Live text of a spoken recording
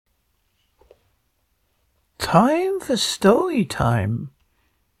Time for story time.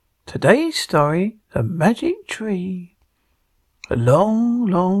 Today's story, The Magic Tree. A long,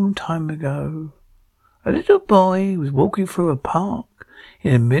 long time ago, a little boy was walking through a park.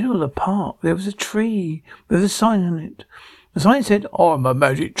 In the middle of the park, there was a tree with a sign on it. The sign said, "I'm a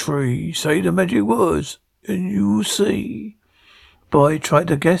magic tree. Say the magic words, and you will see." The boy tried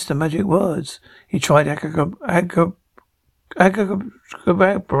to guess the magic words. He tried agabra,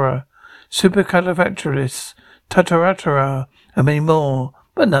 supercalifragilistic, tataratara, and many more,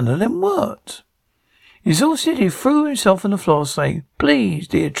 but none of them worked. Exhausted, he threw himself on the floor, saying, "Please,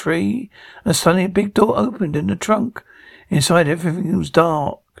 dear tree." And suddenly a big door opened in the trunk. Inside, everything was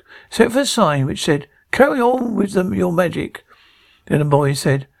dark, except for a sign which said, "Carry on with your magic." Then the boy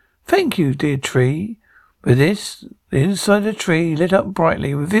said, "Thank you, dear tree." With this, the inside of the tree lit up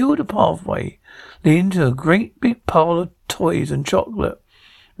brightly, revealed a pathway leading to a great big pile of toys and chocolate.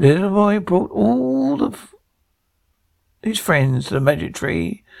 The little boy brought all of his friends to the magic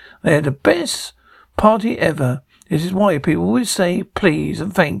tree. They had the best party ever. This is why people always say please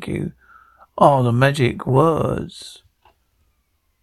and thank you are the magic words.